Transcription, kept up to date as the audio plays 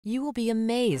You will be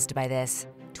amazed by this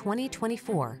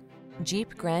 2024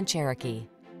 Jeep Grand Cherokee.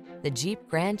 The Jeep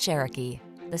Grand Cherokee,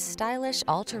 the stylish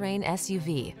all-terrain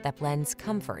SUV that blends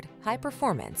comfort, high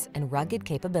performance, and rugged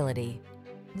capability.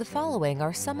 The following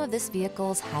are some of this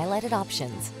vehicle's highlighted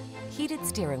options: heated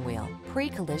steering wheel,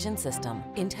 pre-collision system,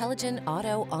 intelligent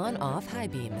auto on-off high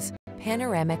beams,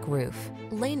 panoramic roof,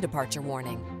 lane departure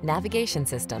warning, navigation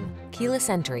system, keyless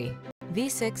entry,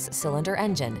 V6 cylinder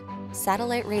engine,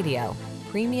 satellite radio,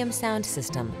 premium sound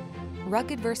system.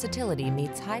 Rugged versatility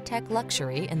meets high-tech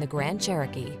luxury in the Grand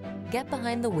Cherokee. Get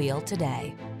behind the wheel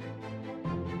today.